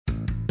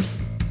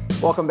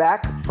Welcome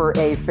back for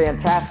a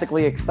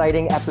fantastically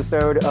exciting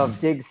episode of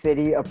Dig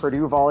City, a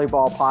Purdue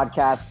volleyball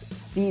podcast.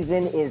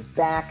 Season is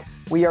back.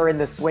 We are in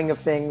the swing of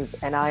things,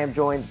 and I am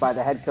joined by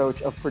the head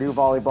coach of Purdue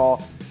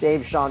volleyball,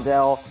 Dave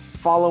Shondell.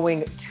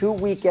 Following 2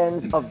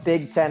 weekends of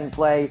Big Ten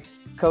play,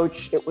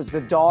 Coach, it was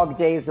the dog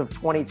days of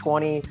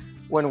 2020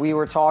 when we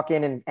were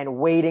talking and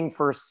waiting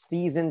for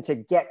season to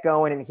get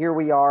going, and here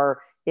we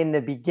are in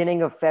the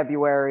beginning of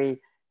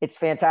February. It's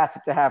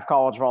fantastic to have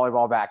college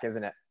volleyball back,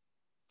 isn't it?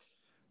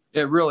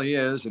 It really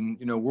is. And,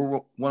 we're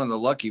one of the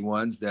lucky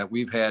ones that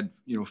we've had,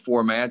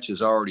 4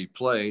 matches already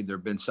played. There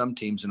have been some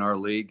teams in our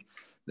league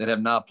that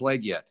have not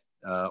played yet,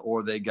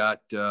 or they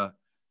got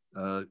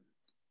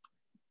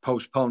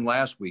postponed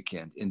last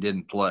weekend and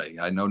didn't play.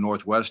 I know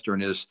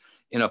Northwestern is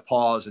in a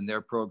pause in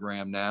their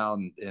program now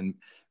and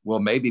will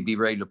maybe be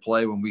ready to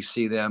play when we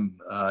see them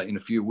in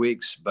a few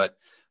weeks. But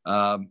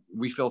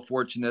we feel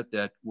fortunate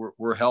that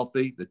we're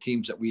healthy. The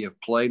teams that we have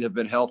played have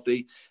been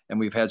healthy, and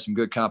we've had some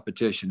good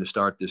competition to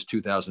start this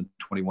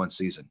 2021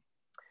 season.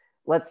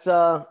 Let's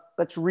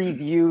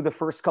review the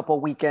first couple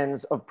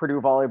weekends of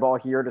Purdue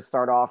volleyball here to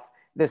start off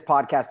this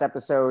podcast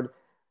episode.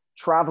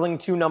 Traveling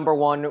to number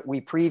 1, we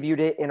previewed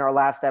it in our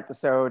last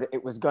episode.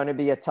 It was going to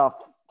be a tough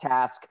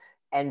task,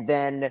 and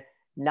then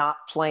not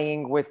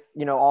playing with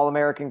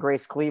All-American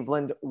Grace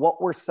Cleveland. What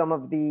were some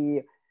of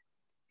the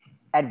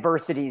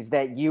adversities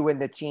that you and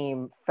the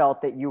team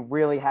felt that you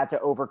really had to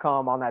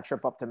overcome on that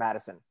trip up to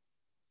Madison?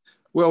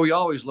 Well, we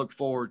always look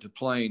forward to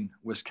playing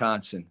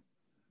Wisconsin.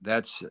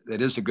 That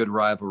is a good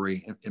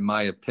rivalry, in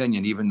my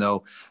opinion, even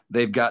though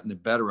they've gotten the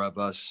better of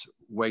us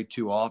way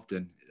too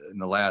often in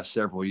the last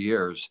several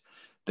years.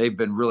 They've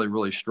been really,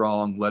 really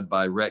strong, led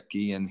by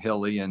Retke and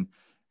Hilly and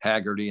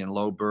Haggerty and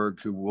Loberg,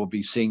 who will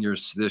be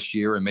seniors this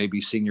year and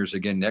maybe seniors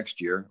again next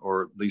year,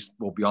 or at least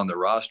will be on the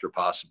roster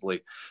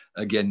possibly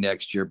again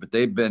next year. But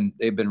they've been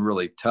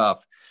really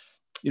tough.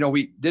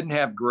 We didn't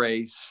have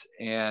Grace,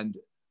 and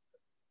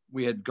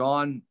we had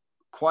gone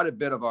quite a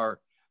bit of our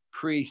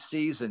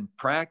preseason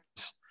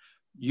practice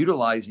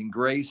utilizing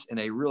Grace in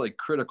a really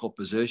critical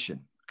position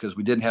because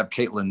we didn't have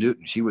Caitlin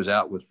Newton. She was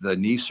out with the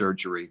knee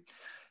surgery.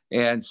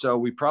 And so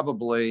we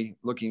probably,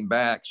 looking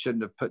back,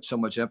 shouldn't have put so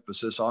much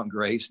emphasis on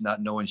Grace, not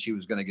knowing she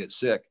was going to get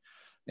sick.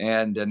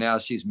 And now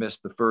she's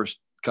missed the first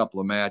couple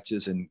of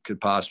matches and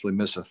could possibly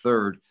miss a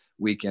third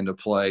weekend of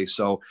play.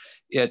 So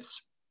it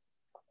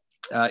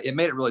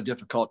made it really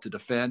difficult to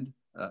defend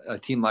a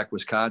team like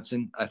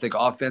Wisconsin. I think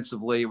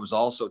offensively it was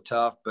also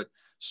tough, but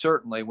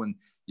certainly when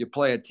you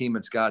play a team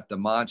that's got the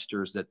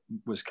monsters that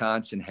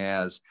Wisconsin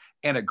has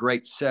and a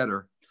great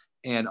setter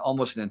and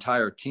almost an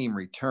entire team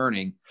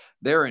returning,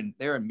 they're in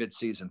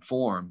midseason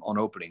form on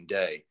opening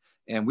day.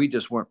 And we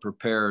just weren't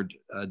prepared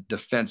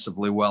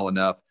defensively well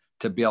enough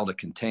to be able to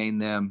contain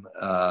them.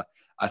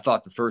 I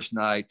thought the first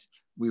night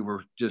we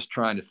were just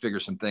trying to figure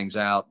some things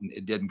out, and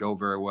it didn't go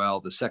very well.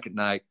 The second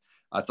night,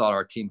 I thought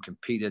our team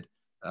competed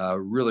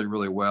really,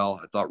 really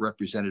well. I thought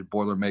represented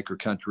Boilermaker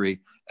country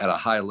at a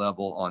high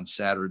level on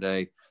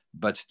Saturday,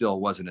 but still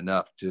wasn't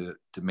enough to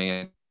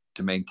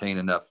maintain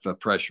enough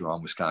pressure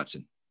on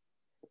Wisconsin.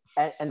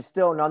 And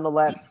still,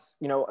 nonetheless,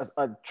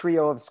 a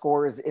trio of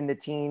scores in the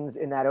teens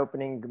in that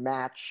opening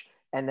match,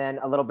 and then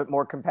a little bit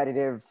more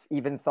competitive.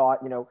 Even thought,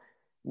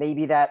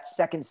 maybe that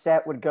second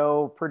set would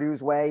go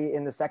Purdue's way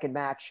in the second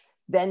match.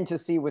 Then to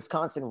see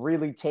Wisconsin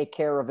really take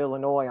care of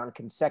Illinois on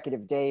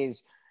consecutive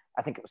days.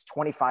 I think it was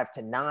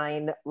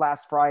 25-9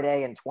 last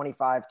Friday and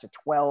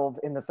 25-12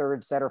 in the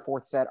third set or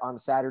fourth set on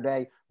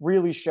Saturday.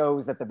 Really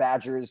shows that the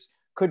Badgers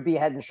could be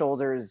head and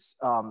shoulders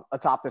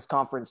atop this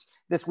conference.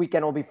 This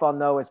weekend will be fun,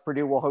 though, as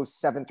Purdue will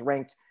host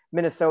 7th-ranked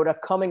Minnesota,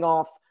 coming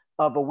off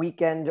of a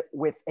weekend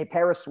with a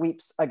pair of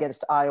sweeps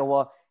against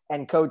Iowa.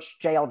 And Coach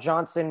J.L.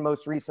 Johnson,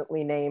 most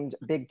recently named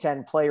Big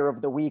Ten Player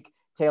of the Week.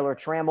 Taylor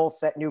Trammell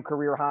set new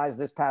career highs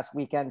this past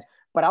weekend.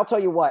 But I'll tell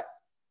you what,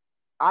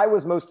 I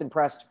was most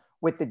impressed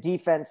with the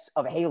defense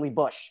of Haley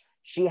Bush.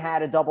 She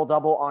had a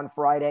double-double on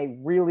Friday,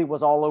 really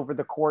was all over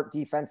the court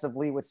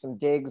defensively with some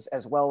digs,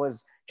 as well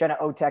as Jenna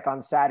Otek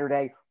on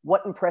Saturday.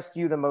 What impressed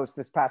you the most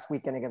this past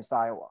weekend against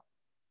Iowa?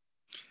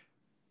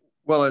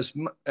 Well,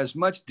 as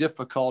much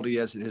difficulty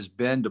as it has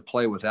been to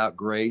play without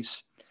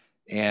Grace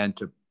and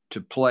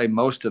to play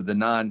most of the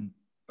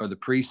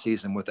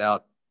preseason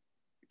without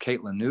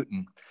Caitlin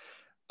Newton,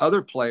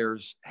 other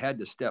players had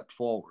to step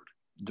forward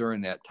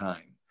during that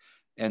time.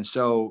 And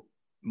so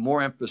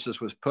more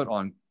emphasis was put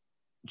on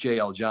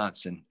J.L.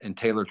 Johnson and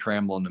Taylor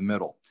Trammell in the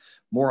middle.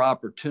 More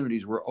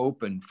opportunities were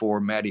open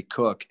for Maddie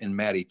Cook and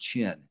Maddie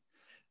Chin.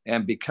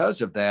 And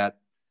because of that,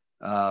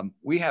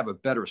 we have a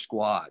better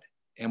squad,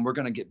 and we're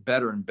going to get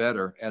better and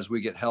better as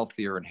we get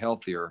healthier and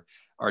healthier.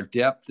 Our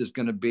depth is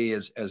going to be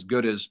as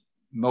good as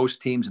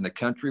most teams in the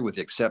country, with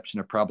the exception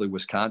of probably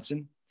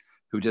Wisconsin,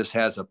 who just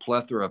has a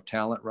plethora of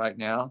talent right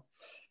now.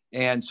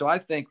 And so I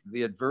think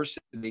the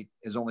adversity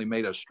has only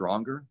made us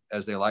stronger,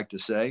 as they like to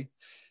say.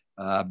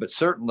 But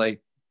certainly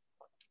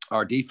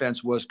our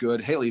defense was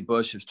good. Haley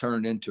Bush has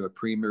turned into a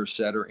premier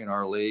setter in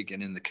our league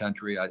and in the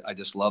country. I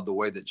just love the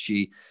way that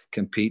she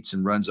competes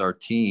and runs our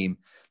team.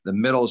 The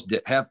middles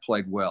have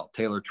played well.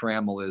 Taylor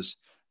Trammell is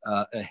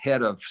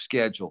ahead of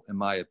schedule, in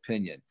my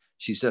opinion.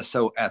 She's just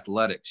so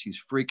athletic.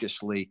 She's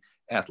freakishly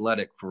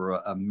athletic for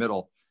a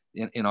middle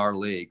in our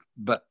league.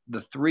 But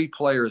the three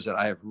players that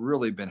I have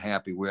really been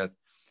happy with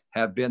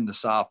have been the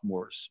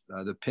sophomores,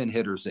 the pin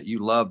hitters that you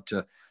love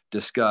to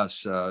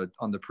discuss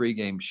on the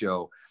pregame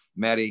show.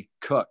 Maddie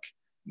Cook,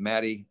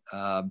 Maddie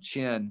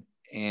Chin,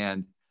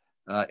 and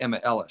Emma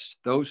Ellis.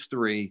 Those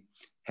three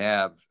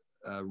have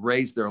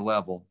raised their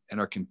level and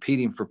are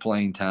competing for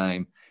playing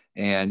time,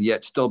 and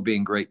yet still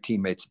being great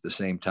teammates at the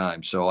same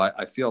time. So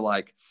I feel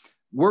like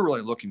we're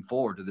really looking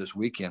forward to this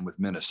weekend with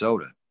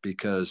Minnesota,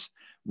 because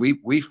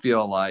we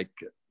feel like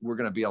we're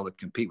going to be able to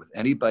compete with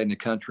anybody in the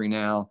country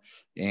now,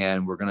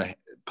 and we're going to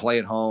play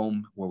at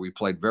home, where we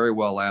played very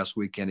well last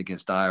weekend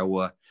against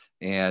Iowa,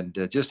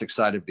 and just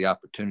excited for the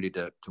opportunity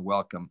to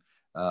welcome.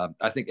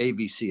 I think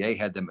AVCA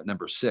had them at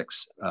number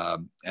 6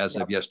 as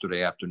of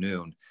yesterday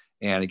afternoon.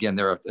 And again,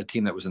 they're a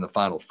team that was in the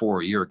Final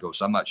Four a year ago,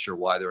 so I'm not sure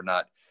why they're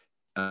not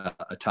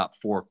a top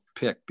 4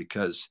 pick,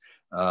 because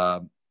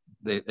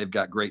they've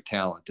got great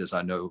talent, as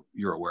I know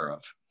you're aware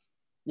of.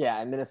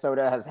 Yeah, and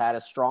Minnesota has had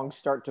a strong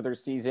start to their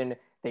season.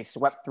 They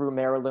swept through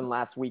Maryland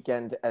last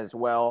weekend as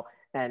well.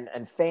 And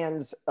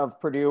fans of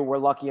Purdue were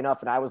lucky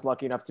enough, and I was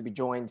lucky enough to be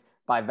joined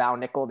by Val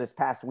Nickel this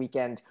past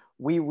weekend.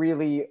 We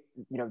really,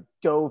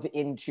 dove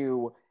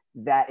into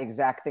that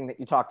exact thing that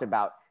you talked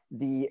about,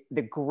 the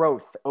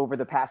growth over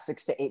the past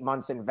 6 to 8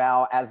 months. And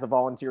Val, as the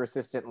volunteer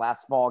assistant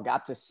last fall,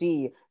 got to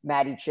see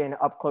Maddie Chin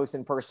up close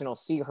and personal,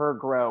 see her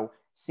grow,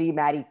 see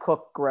Maddie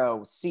Cook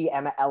grow, see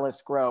Emma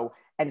Ellis grow.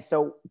 And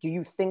so do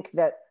you think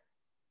that,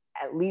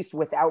 at least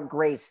without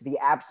Grace, the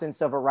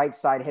absence of a right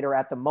side hitter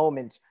at the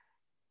moment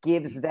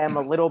gives them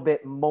a little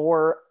bit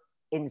more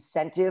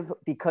incentive,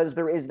 because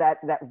there is that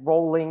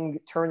rolling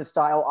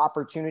turnstile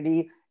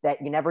opportunity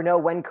that you never know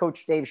when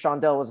Coach Dave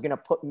Shondell is going to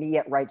put me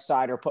at right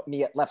side or put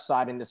me at left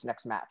side in this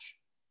next match?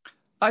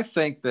 I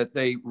think that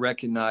they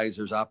recognize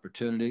there's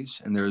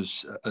opportunities and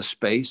there's a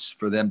space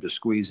for them to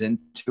squeeze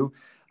into.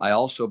 I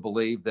also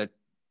believe that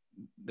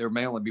there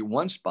may only be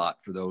one spot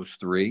for those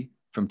three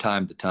from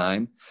time to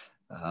time.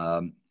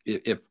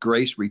 If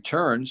Grace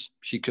returns,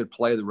 she could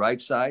play the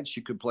right side,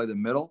 she could play the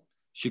middle,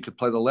 she could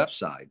play the left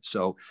side.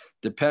 So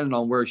depending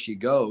on where she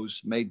goes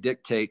may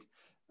dictate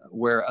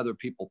where other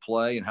people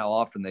play and how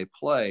often they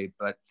play.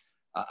 But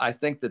I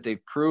think that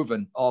they've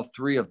proven, all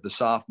three of the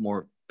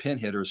sophomore pin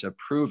hitters have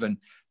proven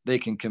they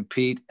can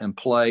compete and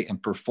play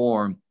and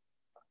perform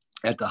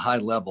at the high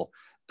level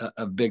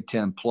of Big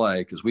Ten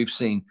play, because we've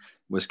seen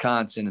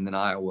Wisconsin and then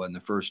Iowa in the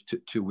first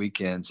two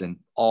weekends, and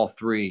all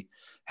three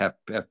have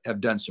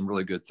done some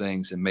really good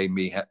things and made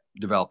me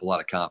develop a lot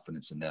of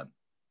confidence in them.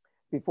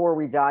 Before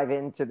we dive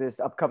into this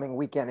upcoming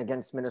weekend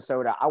against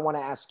Minnesota, I want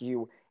to ask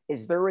you,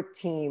 is there a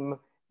team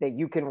that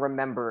you can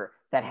remember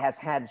that has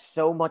had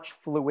so much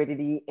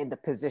fluidity in the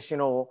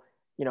positional,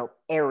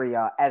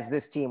 area as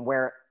this team,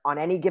 where on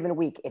any given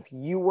week, if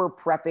you were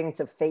prepping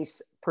to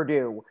face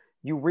Purdue,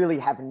 you really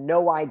have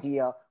no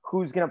idea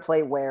who's going to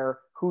play where,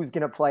 who's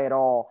going to play at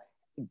all?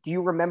 Do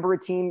you remember a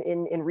team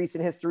in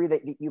recent history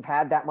that you've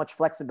had that much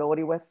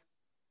flexibility with?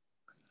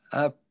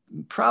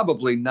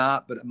 Probably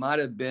not, but it might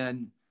have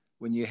been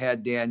when you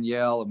had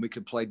Danielle, and we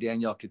could play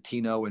Danielle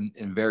Coutinho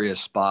in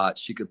various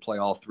spots. She could play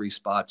all three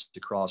spots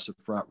across the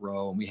front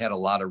row. And we had a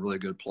lot of really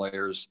good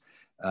players.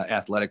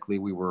 Athletically,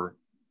 we were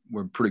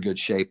in pretty good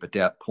shape at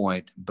that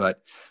point,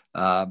 but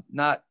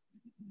not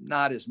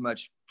as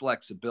much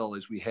flexibility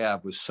as we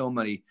have with so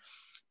many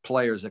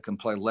players that can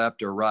play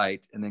left or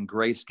right. And then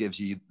Grace gives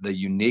you the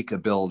unique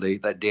ability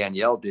that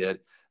Danielle did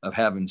of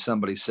having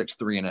somebody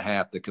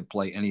 6'3.5" that could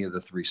play any of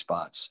the three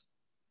spots.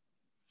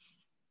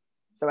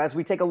 So as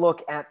we take a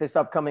look at this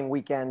upcoming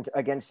weekend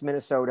against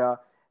Minnesota,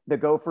 the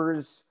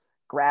Gophers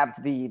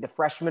grabbed the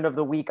Freshman of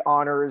the Week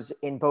honors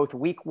in both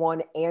week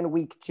 1 and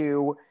week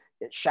 2.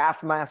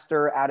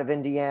 Schaffmaster out of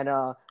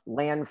Indiana,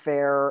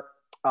 Landfair,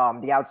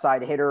 the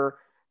outside hitter,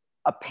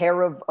 a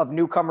pair of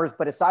newcomers.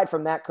 But aside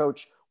from that,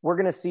 Coach, we're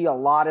going to see a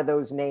lot of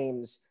those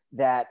names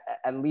that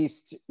at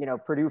least,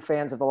 Purdue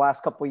fans of the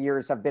last couple of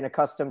years have been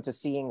accustomed to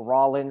seeing: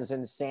 Rollins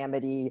and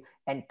Samity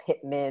and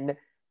Pittman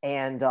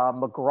and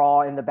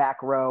McGraw in the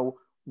back row.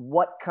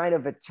 What kind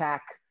of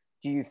attack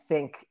do you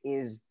think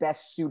is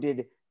best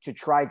suited to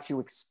try to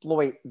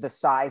exploit the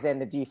size and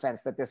the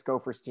defense that this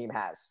Gophers team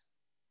has?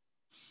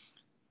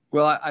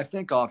 Well, I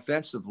think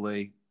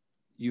offensively,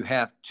 you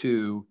have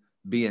to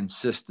be in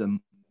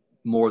system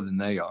more than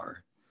they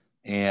are.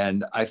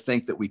 And I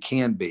think that we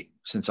can be,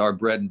 since our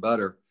bread and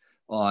butter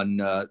on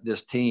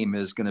this team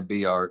is going to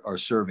be our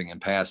serving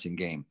and passing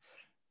game.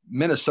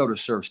 Minnesota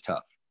serves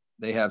tough.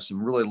 They have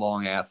some really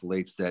long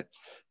athletes that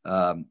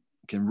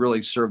can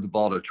really serve the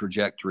ball to a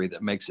trajectory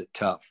that makes it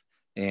tough.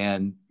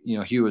 And,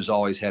 Hugh has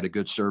always had a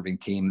good serving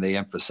team. They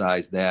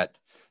emphasize that.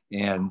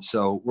 And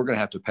so we're going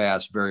to have to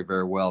pass very,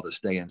 very well to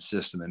stay in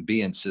system and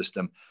be in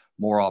system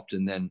more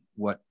often than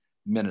what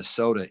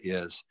Minnesota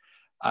is.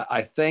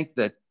 I think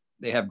that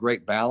they have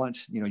great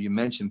balance. You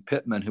mentioned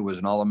Pittman, who was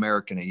an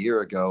All-American a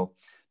year ago.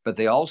 but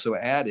they also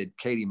added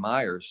Katie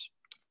Myers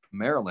from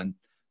Maryland,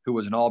 who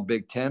was an all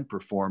Big Ten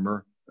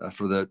performer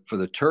for the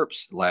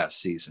Terps last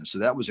season. So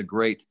that was a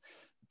great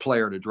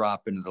player to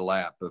drop into the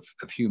lap of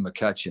Hugh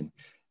McCutcheon.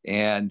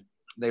 And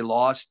they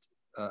lost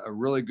a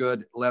really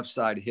good left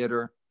side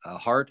hitter,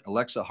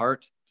 Alexa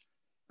Hart,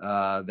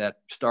 that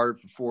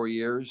started for 4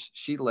 years.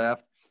 She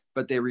left,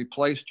 but they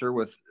replaced her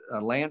with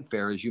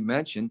Landfair, as you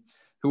mentioned,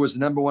 who was the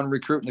number one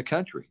recruit in the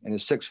country and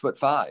is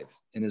 6'5"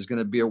 and is going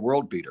to be a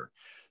world beater.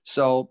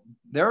 So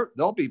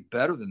they'll be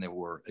better than they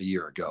were a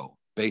year ago,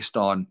 based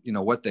on,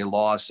 what they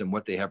lost and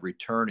what they have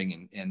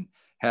returning and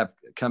have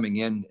coming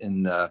in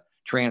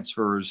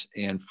transfers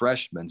and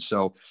freshmen.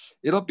 So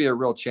it'll be a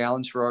real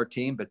challenge for our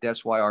team, but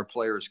that's why our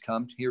players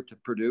come here to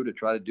Purdue, to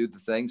try to do the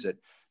things that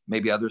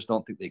maybe others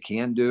don't think they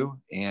can do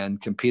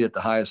and compete at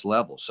the highest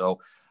level. So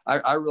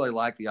I really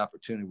like the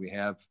opportunity we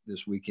have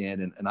this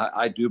weekend. And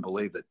I do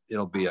believe that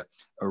it'll be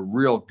a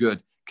real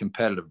good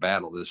competitive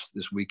battle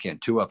this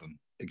weekend, 2 of them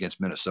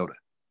against Minnesota.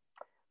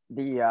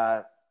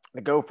 The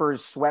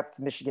Gophers swept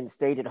Michigan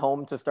State at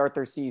home to start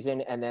their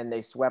season, and then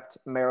they swept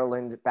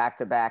Maryland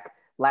back-to-back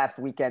last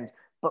weekend,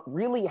 but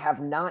really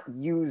have not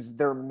used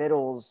their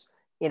middles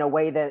in a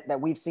way that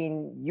we've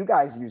seen you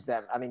guys use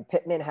them. I mean,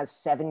 Pittman has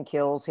 7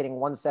 kills, hitting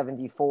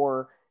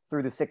 174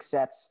 through the 6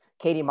 sets.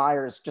 Katie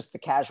Myers, just a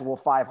casual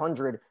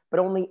 500, but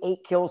only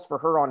 8 kills for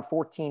her on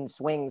 14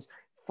 swings.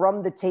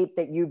 From the tape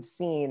that you've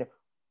seen,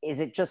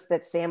 is it just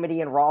that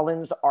Samity and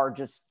Rollins are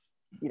just,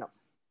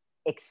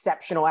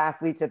 exceptional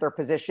athletes at their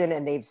position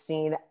and they've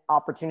seen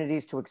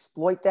opportunities to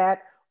exploit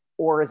that?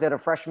 Or is it a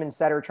freshman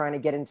setter trying to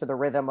get into the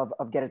rhythm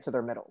of get it to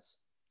their middles?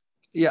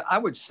 Yeah, I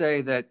would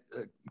say that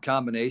a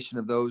combination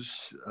of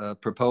those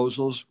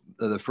proposals.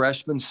 The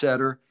freshman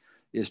setter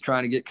is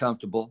trying to get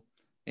comfortable,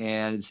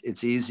 and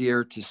it's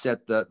easier to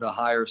set the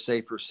higher,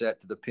 safer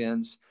set to the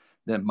pins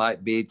than it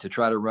might be to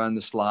try to run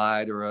the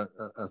slide or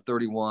a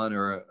 31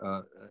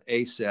 or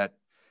a set.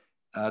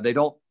 They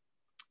don't,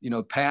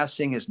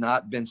 passing has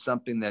not been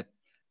something that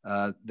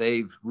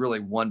they've really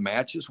won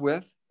matches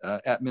with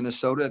at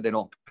Minnesota. They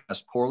don't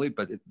pass poorly,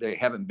 but they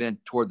haven't been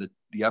toward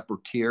the upper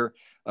tier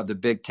of the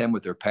Big Ten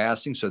with their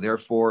passing. So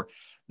therefore,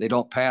 they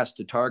don't pass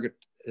to target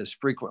as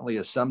frequently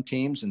as some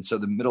teams. And so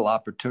the middle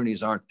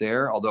opportunities aren't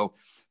there. Although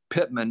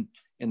Pittman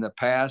in the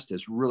past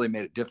has really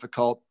made it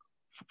difficult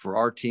for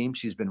our team.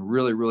 She's been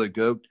really, really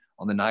good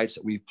on the nights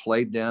that we've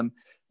played them.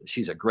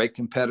 She's a great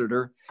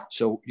competitor.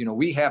 So,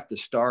 we have to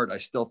start, I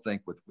still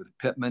think, with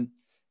Pittman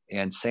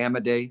and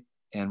Samady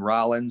and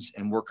Rollins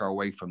and work our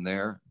way from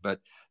there.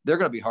 But they're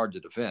going to be hard to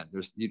defend.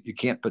 You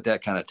can't put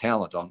that kind of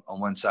talent on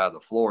one side of the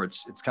floor.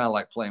 It's kind of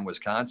like playing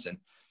Wisconsin.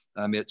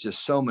 It's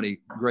just so many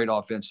great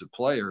offensive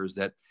players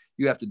that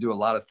you have to do a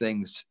lot of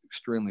things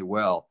extremely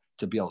well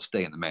to be able to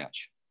stay in the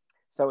match.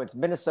 So it's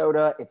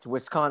Minnesota, it's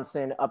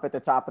Wisconsin up at the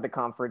top of the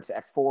conference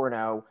at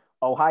 4-0.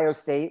 Ohio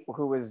State,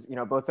 who was,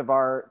 both of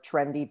our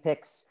trendy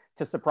picks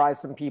to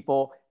surprise some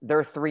people,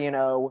 they're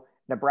 3-0.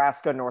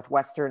 Nebraska,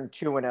 Northwestern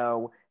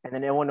 2-0, and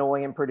then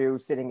Illinois and Purdue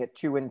sitting at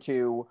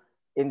 2-2.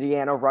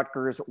 Indiana,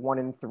 Rutgers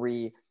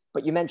 1-3.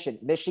 But you mentioned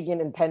Michigan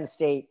and Penn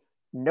State.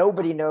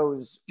 Nobody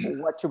knows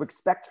what to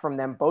expect from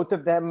them. Both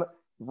of them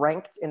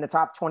ranked in the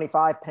top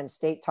 25. Penn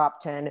State top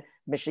 10,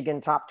 Michigan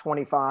top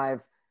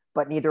 25.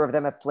 But neither of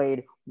them have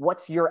played.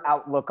 What's your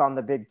outlook on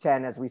the Big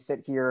Ten as we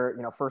sit here,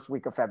 first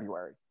week of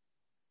February?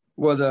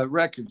 Well, the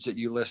records that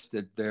you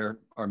listed there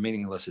are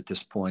meaningless at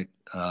this point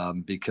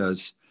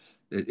because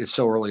it's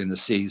so early in the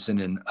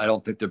season, and I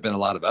don't think there have been a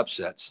lot of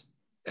upsets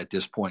at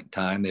this point in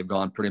time. They've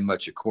gone pretty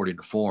much according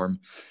to form,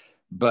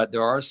 but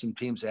there are some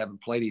teams that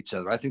haven't played each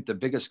other. I think the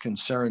biggest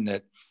concern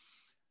that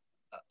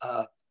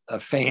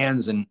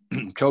fans and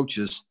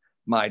coaches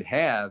might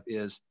have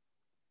is,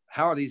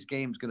 how are these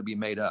games going to be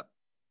made up?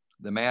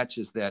 The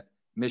matches that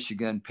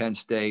Michigan, Penn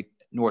State,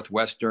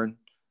 Northwestern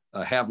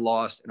have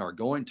lost and are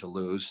going to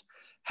lose,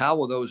 how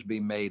will those be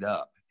made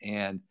up?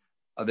 And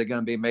are they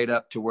going to be made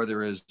up to where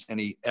there is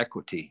any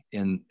equity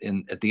in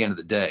at the end of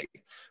the day?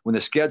 When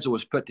the schedule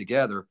was put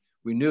together,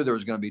 we knew there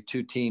was going to be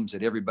 2 teams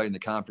that everybody in the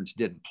conference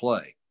didn't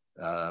play.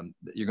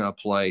 You're going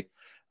to play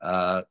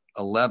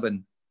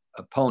 11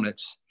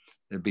 opponents.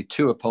 There'd be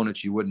 2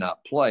 opponents you would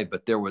not play,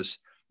 but there was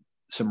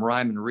some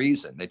rhyme and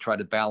reason. They tried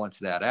to balance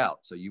that out.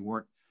 So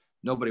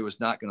nobody was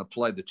not going to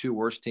play the 2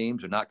 worst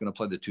teams or not going to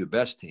play the 2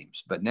 best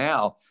teams. But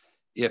now,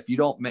 if you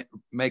don't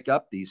make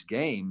up these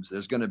games,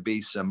 there's going to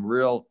be some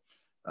real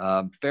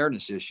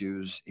fairness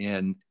issues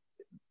in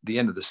the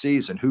end of the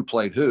season, who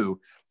played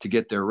who to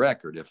get their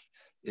record.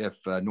 If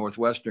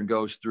Northwestern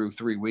goes through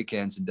 3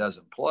 weekends and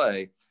doesn't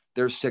play,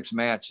 there's 6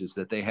 matches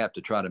that they have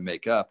to try to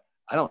make up.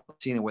 I don't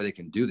see any way they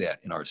can do that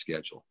in our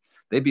schedule.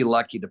 They'd be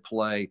lucky to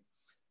play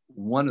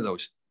one of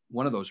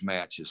those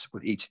matches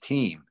with each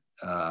team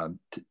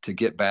to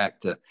get back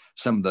to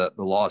some of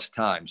the lost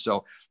time.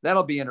 So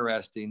that'll be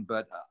interesting,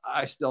 but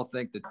I still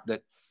think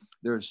that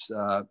there's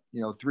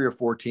 3 or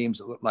 4 teams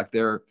that look like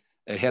they're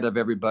ahead of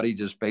everybody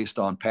just based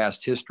on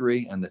past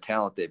history and the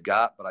talent they've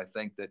got. But I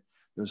think that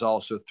there's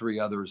also 3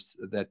 others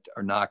that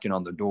are knocking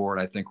on the door,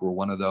 and I think we're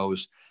one of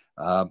those.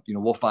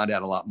 we'll find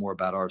out a lot more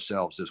about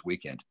ourselves this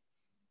weekend.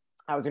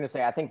 I was going to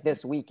say, I think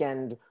this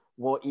weekend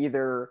will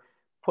either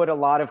put a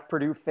lot of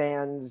Purdue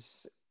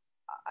fans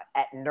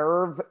at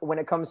nerve when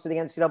it comes to the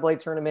NCAA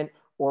tournament,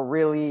 or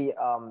really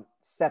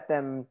set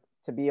them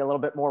to be a little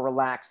bit more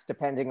relaxed,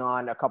 depending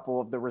on a couple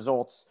of the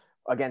results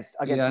against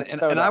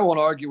Minnesota. And I won't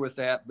argue with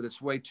that, but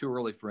it's way too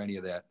early for any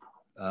of that.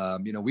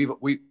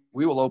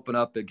 We will open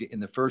up in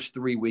the first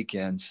 3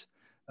 weekends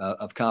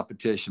of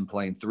competition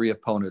playing 3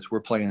 opponents. We're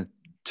playing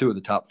 2 of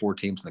the top 4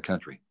 teams in the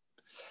country,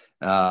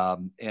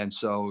 and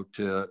so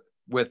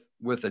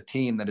with a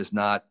team that is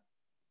not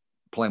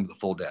playing with a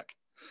full deck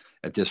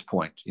at this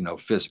point,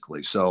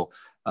 physically. So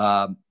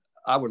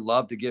I would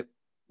love to get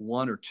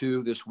 1 or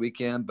 2 this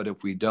weekend, but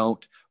if we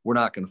don't, we're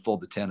not going to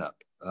fold the tent up.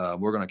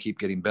 We're going to keep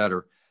getting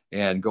better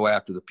and go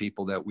after the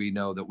people that we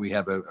know that we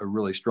have a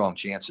really strong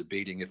chance of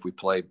beating if we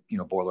play,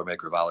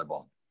 Boilermaker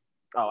volleyball.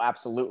 Oh,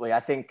 absolutely. I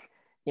think,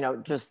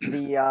 just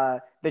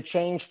the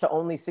change to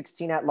only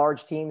 16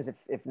 at-large teams,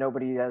 if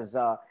nobody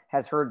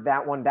has heard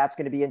that one, that's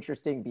going to be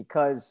interesting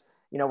because,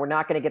 we're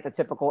not going to get the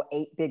typical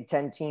 8 Big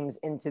Ten teams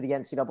into the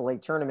NCAA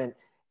tournament.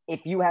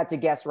 If you had to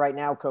guess right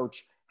now,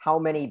 Coach, how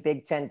many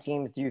Big Ten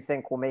teams do you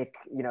think will make,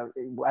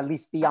 at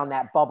least be on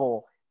that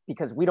bubble?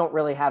 Because we don't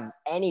really have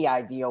any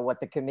idea what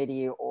the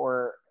committee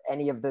or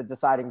any of the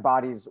deciding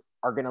bodies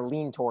are going to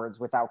lean towards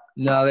without.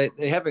 No,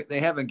 they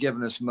haven't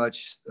given us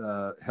much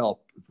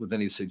help with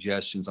any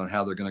suggestions on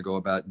how they're going to go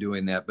about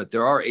doing that. But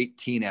there are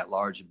 18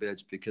 at-large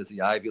bids because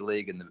the Ivy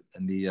League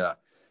and the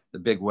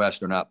Big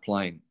West are not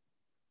playing.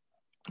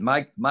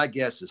 My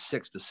guess is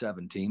 6 to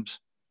 7 teams.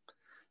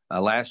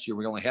 Last year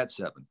we only had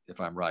 7, if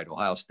I'm right.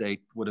 Ohio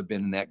State would have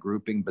been in that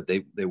grouping, but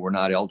they were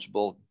not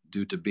eligible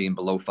due to being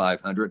below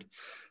 500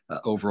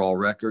 overall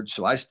record.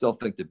 So I still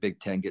think the Big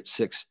Ten gets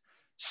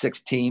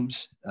six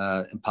teams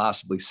and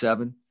possibly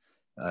 7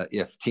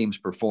 if teams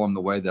perform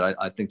the way that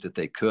I think that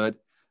they could.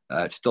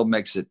 It still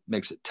makes it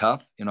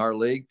tough in our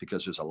league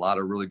because there's a lot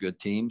of really good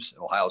teams.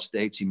 Ohio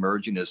State's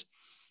emerging as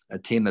a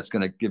team that's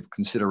going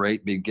to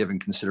be given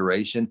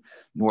consideration.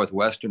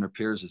 Northwestern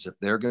appears as if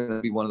they're going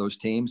to be one of those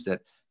teams that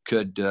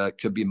could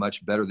be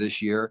much better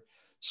this year.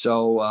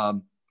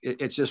 So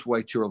it's just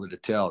way too early to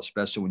tell,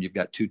 especially when you've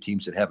got 2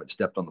 teams that haven't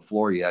stepped on the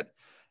floor yet.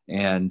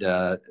 And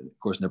of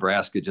course,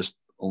 Nebraska just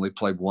only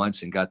played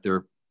once and got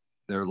their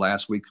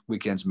last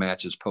weekend's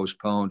matches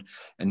postponed,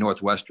 and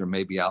Northwestern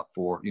may be out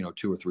for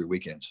 2 or 3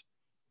 weekends.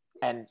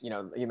 And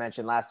you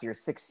mentioned last year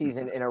 6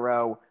 season in a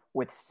row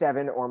with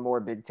 7 or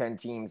more Big Ten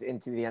teams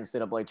into the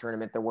NCAA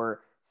tournament. There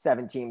were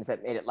 7 teams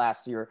that made it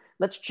last year.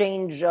 Let's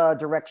change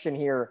direction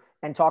here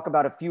and talk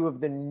about a few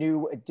of the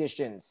new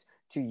additions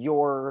to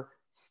your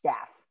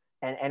staff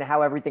and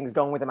how everything's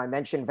going with them. I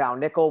mentioned Val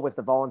Nickel was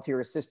the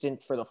volunteer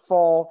assistant for the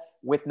fall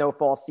with no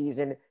fall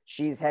season.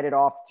 She's headed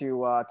off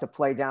to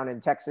play down in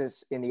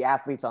Texas in the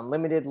Athletes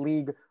Unlimited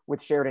League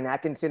with Sheridan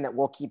Atkinson that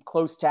we'll keep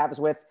close tabs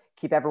with.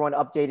 Keep everyone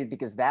updated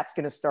because that's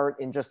going to start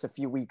in just a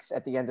few weeks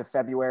at the end of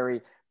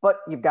February. But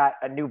you've got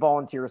a new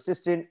volunteer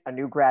assistant, a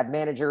new grad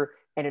manager,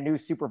 and a new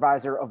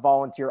supervisor of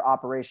volunteer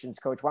operations.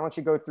 Coach, why don't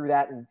you go through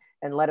that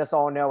and let us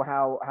all know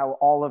how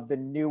all of the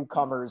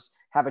newcomers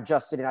have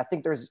adjusted? And I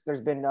think there's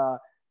been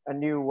a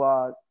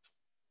new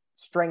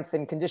strength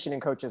and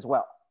conditioning coach as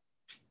well.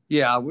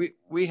 Yeah,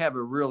 we have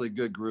a really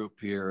good group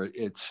here.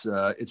 It's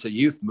a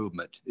youth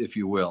movement, if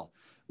you will,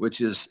 which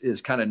is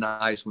kind of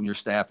nice when your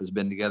staff has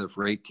been together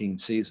for 18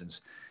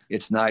 seasons.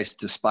 It's nice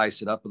to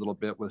spice it up a little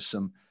bit with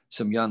some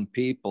young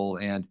people.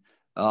 And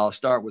I'll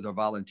start with our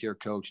volunteer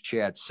coach,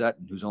 Chad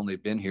Sutton, who's only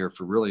been here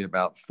for really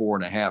about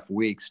 4.5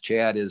 weeks.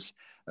 Chad is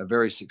a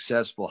very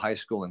successful high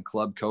school and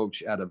club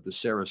coach out of the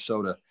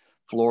Sarasota,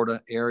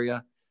 Florida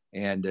area.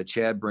 And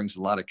Chad brings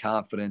a lot of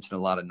confidence and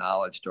a lot of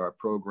knowledge to our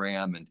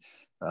program. And,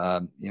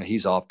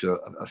 he's off to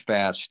a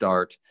fast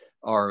start.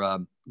 Our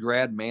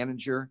grad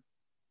manager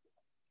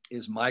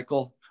is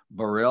Michael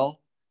Burrell,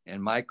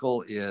 and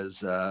Michael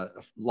is a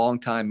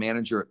longtime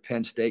manager at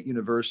Penn State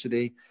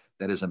University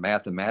that is a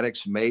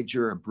mathematics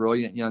major, a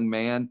brilliant young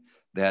man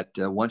that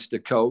wants to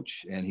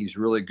coach, and he's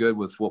really good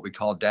with what we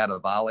call data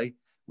volley,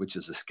 which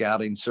is a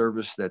scouting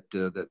service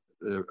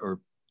or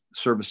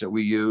service that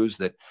we use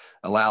that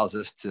allows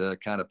us to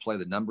kind of play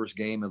the numbers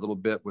game a little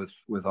bit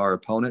with our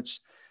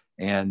opponents.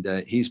 And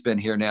he's been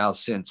here now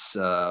since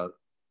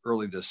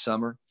early this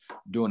summer,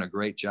 doing a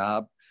great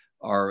job.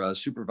 Our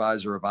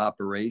supervisor of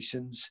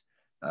operations,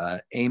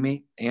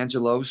 Amy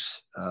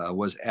Angelos,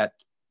 was at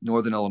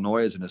Northern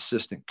Illinois as an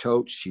assistant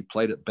coach. She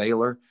played at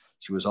Baylor.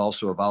 She was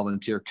also a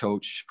volunteer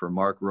coach for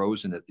Mark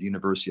Rosen at the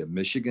University of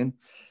Michigan,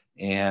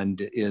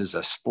 and is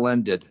a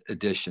splendid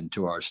addition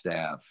to our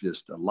staff.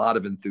 Just a lot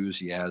of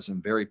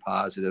enthusiasm, very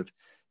positive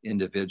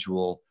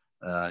individual,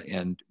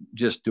 and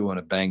just doing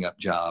a bang-up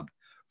job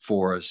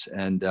for us.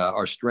 And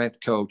our strength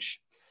coach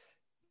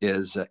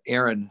is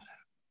Aaron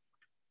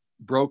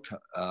Broche,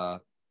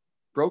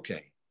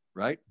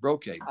 right?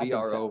 Broche,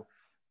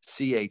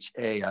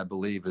 B-R-O-C-H-A, I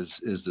believe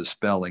is the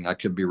spelling. I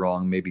could be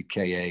wrong, maybe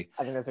K-A.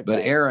 I think that's okay.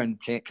 But Aaron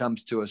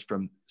comes to us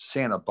from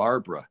Santa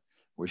Barbara,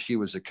 where she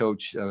was a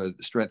coach, the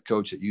strength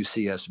coach at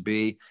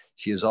UCSB.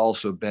 She has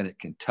also been at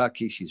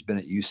Kentucky. She's been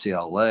at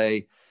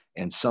UCLA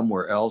and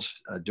somewhere else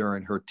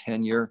during her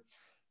tenure.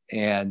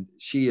 And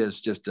she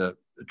is just a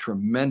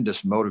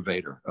tremendous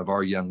motivator of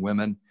our young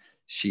women.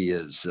 She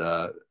is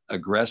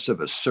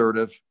aggressive,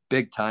 assertive,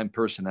 big time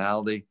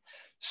personality.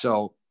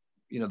 So,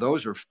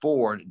 those are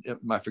four.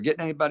 Am I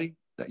forgetting anybody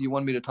that you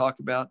want me to talk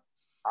about?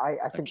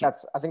 I think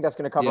that's going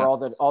to cover all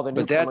the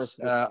newcomers.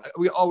 But that's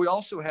we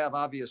also have,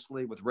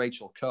 obviously, with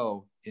Rachel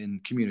Coe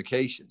in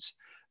communications.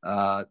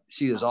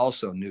 She is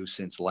also new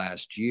since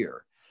last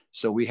year.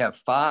 So we have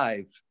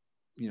 5,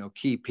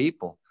 key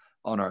people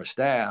on our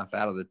staff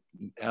out of the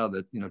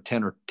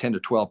 10 to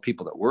 12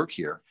 people that work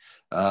here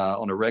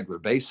on a regular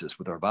basis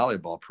with our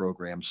volleyball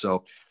program.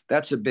 So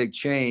that's a big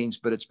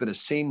change, but it's been a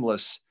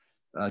seamless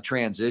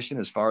transition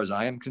as far as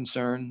I am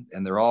concerned.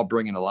 And they're all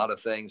bringing a lot of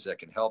things that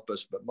can help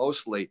us, but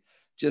mostly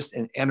just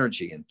an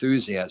energy,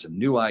 enthusiasm,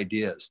 new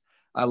ideas.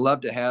 I love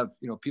to have,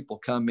 people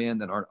come in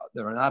that are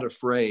not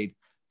afraid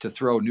to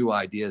throw new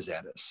ideas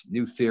at us,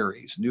 new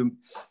theories, new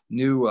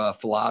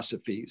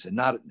philosophies, and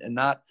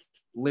not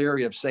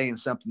leery of saying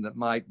something that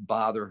might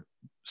bother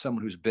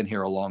someone who's been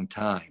here a long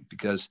time.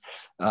 Because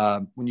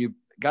when you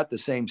got the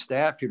same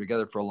staff here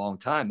together for a long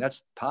time,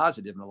 that's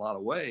positive in a lot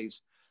of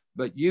ways.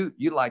 But you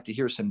like to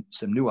hear some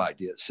new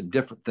ideas, some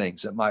different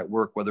things that might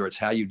work, whether it's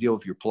how you deal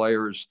with your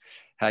players,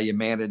 how you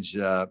manage,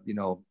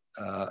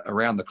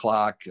 around the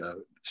clock,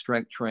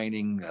 strength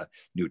training,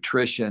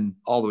 nutrition,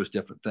 all those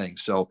different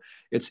things. So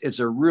it's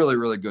a really,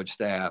 really good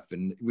staff.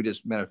 And we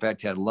just, matter of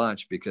fact, had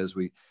lunch because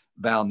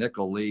Val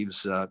Nickel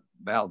leaves.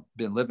 Val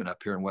been living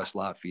up here in West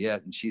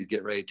Lafayette, and she's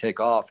getting ready to take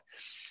off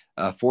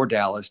for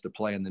Dallas to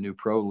play in the new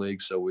pro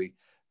league. So we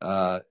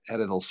had a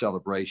little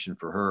celebration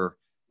for her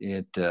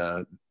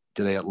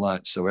today at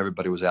lunch. So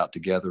everybody was out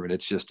together, and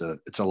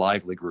it's a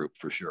lively group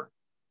for sure.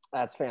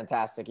 That's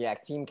fantastic. Yeah.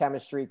 Team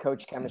chemistry,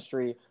 coach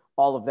chemistry,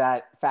 all of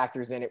that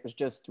factors in. It was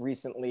just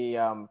recently,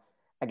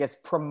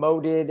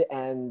 promoted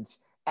and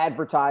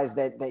advertised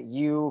that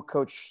you,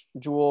 Coach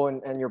Jewell,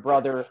 and your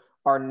brother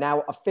are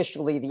now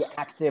officially the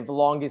active,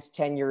 longest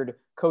tenured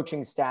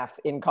coaching staff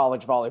in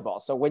college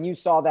volleyball. So when you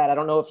saw that, I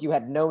don't know if you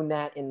had known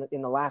that in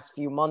the last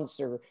few months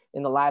or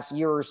in the last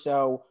year or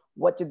so,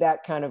 what did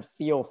that kind of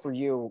feel for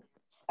you,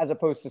 as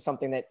opposed to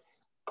something that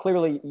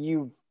clearly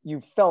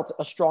you've felt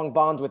a strong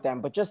bond with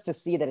them, but just to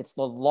see that it's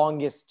the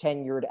longest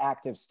tenured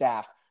active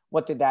staff,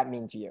 what did that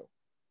mean to you?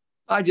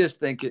 I just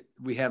think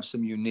we have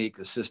some unique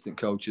assistant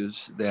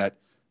coaches that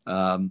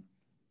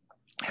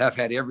have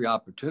had every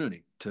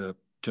opportunity to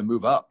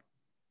move up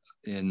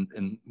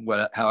in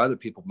how other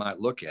people might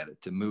look at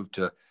it, to move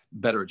to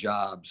better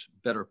jobs,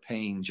 better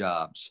paying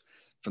jobs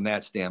from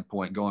that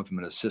standpoint, going from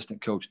an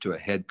assistant coach to a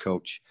head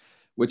coach,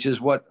 which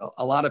is what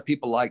a lot of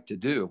people like to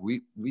do.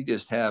 We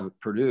just have at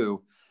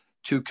Purdue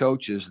 2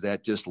 coaches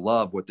that just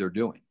love what they're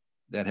doing,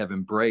 that have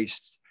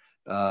embraced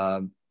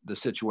the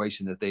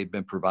situation that they've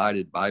been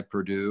provided by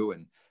Purdue.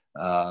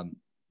 And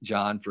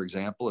John, for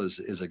example,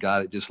 is a guy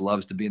that just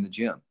loves to be in the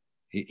gym.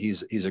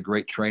 He's a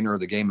great trainer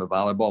of the game of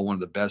volleyball, one of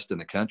the best in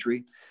the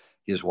country.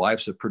 His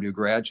wife's a Purdue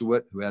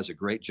graduate who has a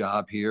great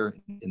job here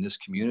in this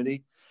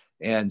community.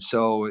 And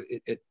so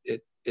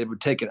it would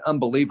take an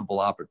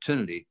unbelievable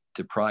opportunity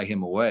to pry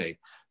him away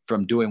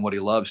from doing what he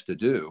loves to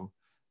do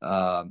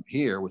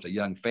here with a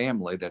young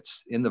family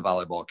that's in the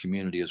volleyball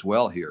community as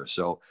well here.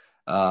 So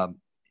I'm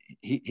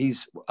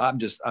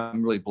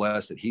really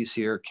blessed that he's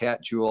here.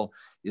 Kat Jewell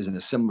is in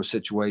a similar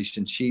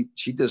situation. She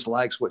just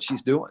likes what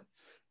she's doing,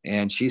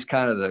 and she's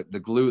kind of the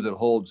glue that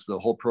holds the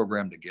whole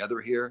program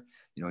together here.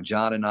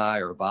 John and I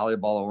are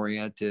volleyball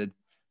oriented,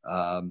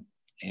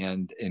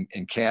 and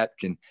Kat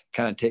can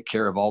kind of take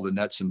care of all the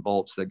nuts and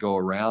bolts that go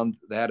around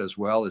that, as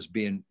well as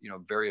being,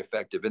 very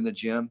effective in the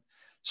gym.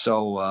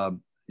 So,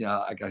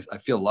 I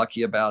feel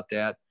lucky about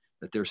that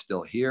they're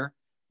still here.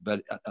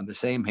 But on the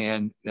same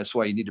hand, that's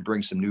why you need to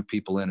bring some new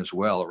people in as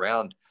well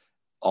around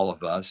all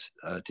of us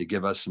to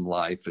give us some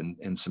life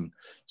and some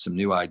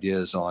new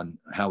ideas on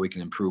how we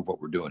can improve what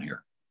we're doing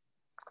here.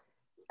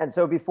 And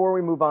so before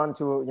we move on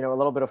to, a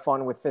little bit of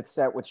fun with Fifth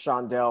Set with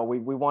Shondell,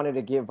 we wanted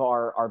to give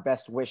our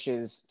best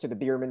wishes to the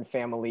Bierman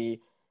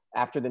family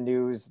after the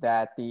news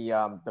that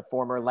the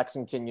former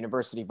Lexington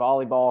University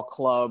Volleyball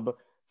Club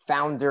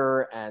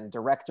founder and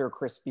director,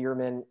 Chris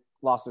Bierman,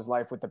 lost his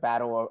life with the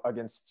battle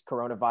against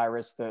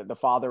coronavirus, the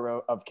father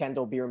of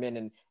Kendall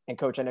Bierman. And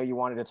Coach, I know you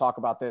wanted to talk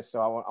about this, so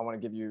I want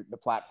to give you the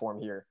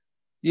platform here.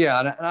 Yeah,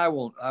 and I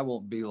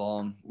won't be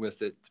long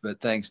with it,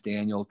 but thanks,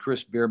 Daniel.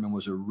 Chris Bierman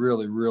was a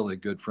really, really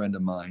good friend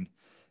of mine.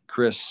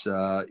 Chris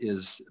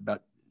is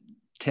about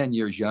 10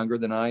 years younger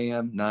than I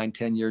am,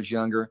 10 years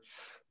younger,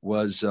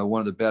 was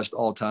one of the best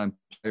all-time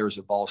players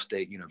at Ball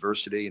State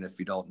University. And if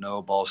you don't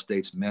know, Ball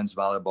State's men's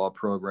volleyball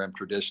program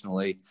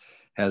traditionally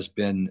has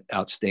been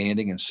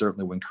outstanding. And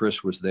certainly when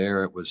Chris was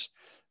there, it was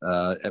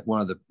at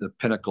one of the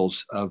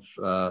pinnacles of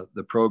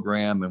the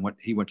program. And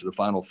he went to the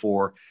Final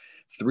Four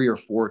 3 or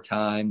 4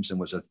 times and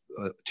was a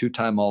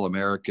 2-time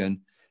All-American,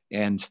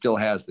 and still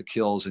has the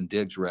kills and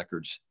digs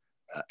records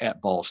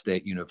at Ball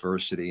State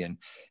University. And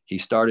he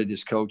started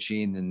his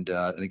coaching, and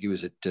I think he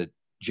was at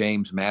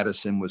James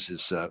Madison was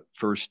his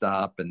first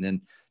stop, and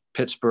then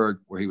Pittsburgh,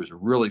 where he was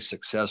really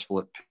successful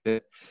at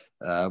Pitt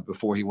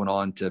before he went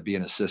on to be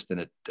an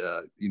assistant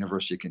at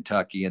University of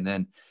Kentucky, and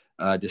then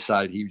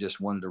decided he just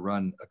wanted to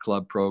run a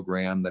club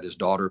program that his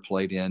daughter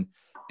played in.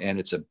 And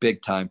it's a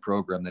big time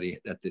program that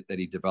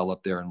he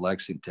developed there in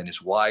Lexington.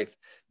 His wife,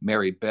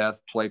 Mary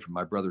Beth, played for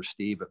my brother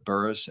Steve at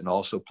Burris and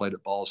also played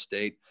at Ball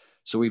State.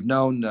 So we've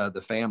known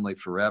the family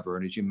forever.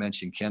 And as you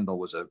mentioned, Kendall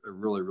was a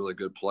really, really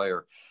good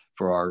player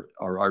for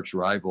our arch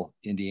rival,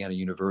 Indiana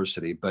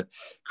University. But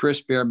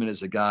Chris Bierman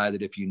is a guy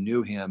that if you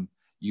knew him,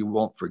 you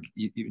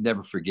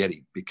never forget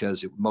him,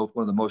 because one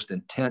of the most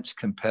intense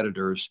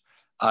competitors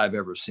I've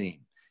ever seen.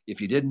 If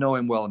you didn't know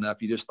him well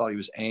enough, you just thought he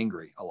was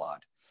angry a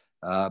lot.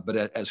 But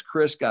as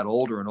Chris got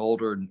older and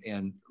older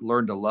and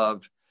learned to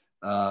love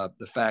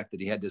the fact that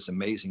he had this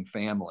amazing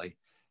family,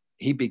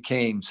 he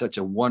became such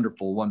a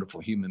wonderful, wonderful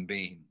human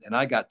being. And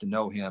I got to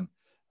know him,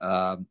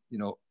 when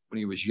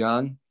he was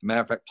young.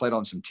 Matter of fact, played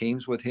on some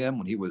teams with him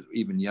when he was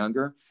even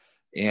younger.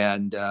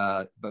 And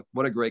but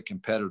what a great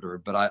competitor.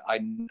 But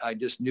I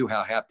just knew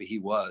how happy he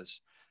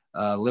was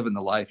living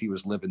the life he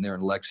was living there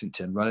in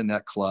Lexington, running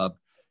that club,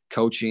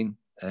 coaching,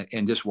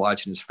 and just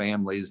watching his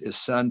family. His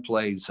son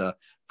plays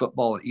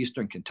football at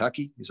Eastern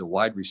Kentucky. He's a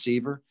wide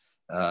receiver,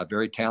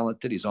 very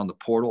talented. He's on the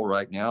portal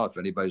right now if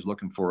anybody's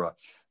looking for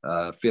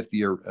a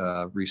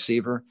fifth-year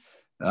receiver.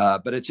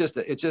 But it's just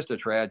a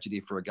tragedy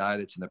for a guy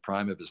that's in the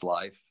prime of his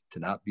life to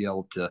not be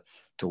able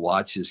to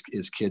watch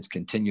his kids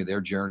continue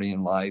their journey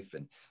in life.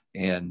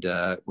 And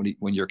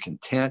when you're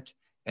content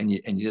and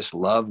you just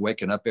love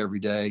waking up every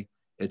day,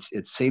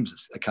 it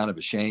seems a kind of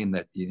a shame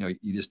that,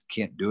 you just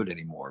can't do it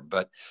anymore.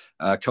 But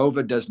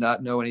COVID does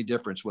not know any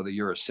difference whether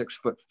you're a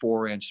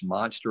 6'4"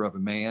 monster of a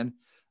man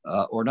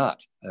or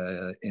not.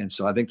 And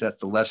so I think that's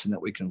the lesson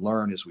that we can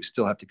learn, is we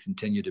still have to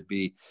continue to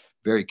be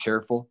very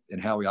careful in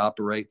how we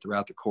operate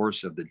throughout the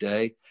course of the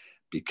day,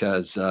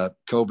 because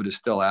COVID is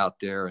still out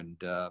there, and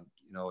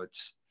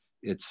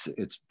it's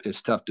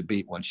tough to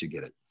beat once you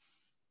get it.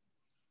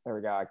 There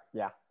we go.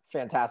 Yeah,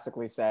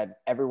 fantastically said.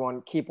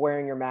 Everyone, keep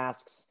wearing your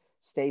masks.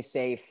 Stay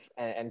safe.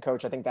 And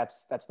Coach, I think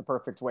that's the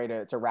perfect way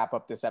to wrap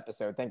up this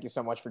episode. Thank you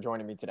so much for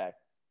joining me today.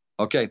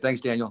 Okay.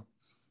 Thanks, Daniel.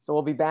 So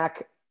we'll be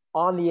back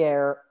on the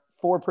air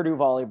for Purdue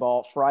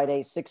volleyball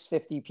Friday,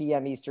 6:50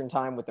 p.m. Eastern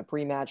time with the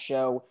pre-match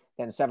show,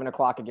 then 7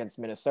 o'clock against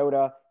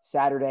Minnesota.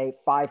 Saturday,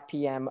 5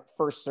 p.m.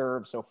 first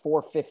serve. So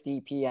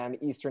 4:50 p.m.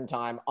 Eastern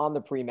time on the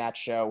pre-match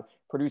show,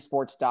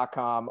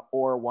 purduesports.com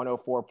or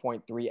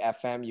 104.3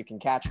 FM. You can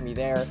catch me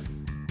there.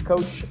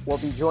 Coach will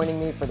be joining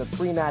me for the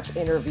pre-match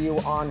interview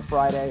on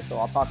Friday, so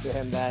I'll talk to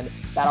him then.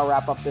 That'll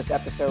wrap up this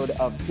episode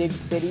of Dig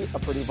City, a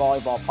Purdue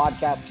volleyball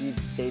podcast. He's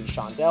Dave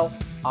Shondell.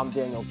 I'm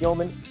Daniel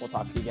Gilman. We'll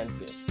talk to you again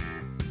soon.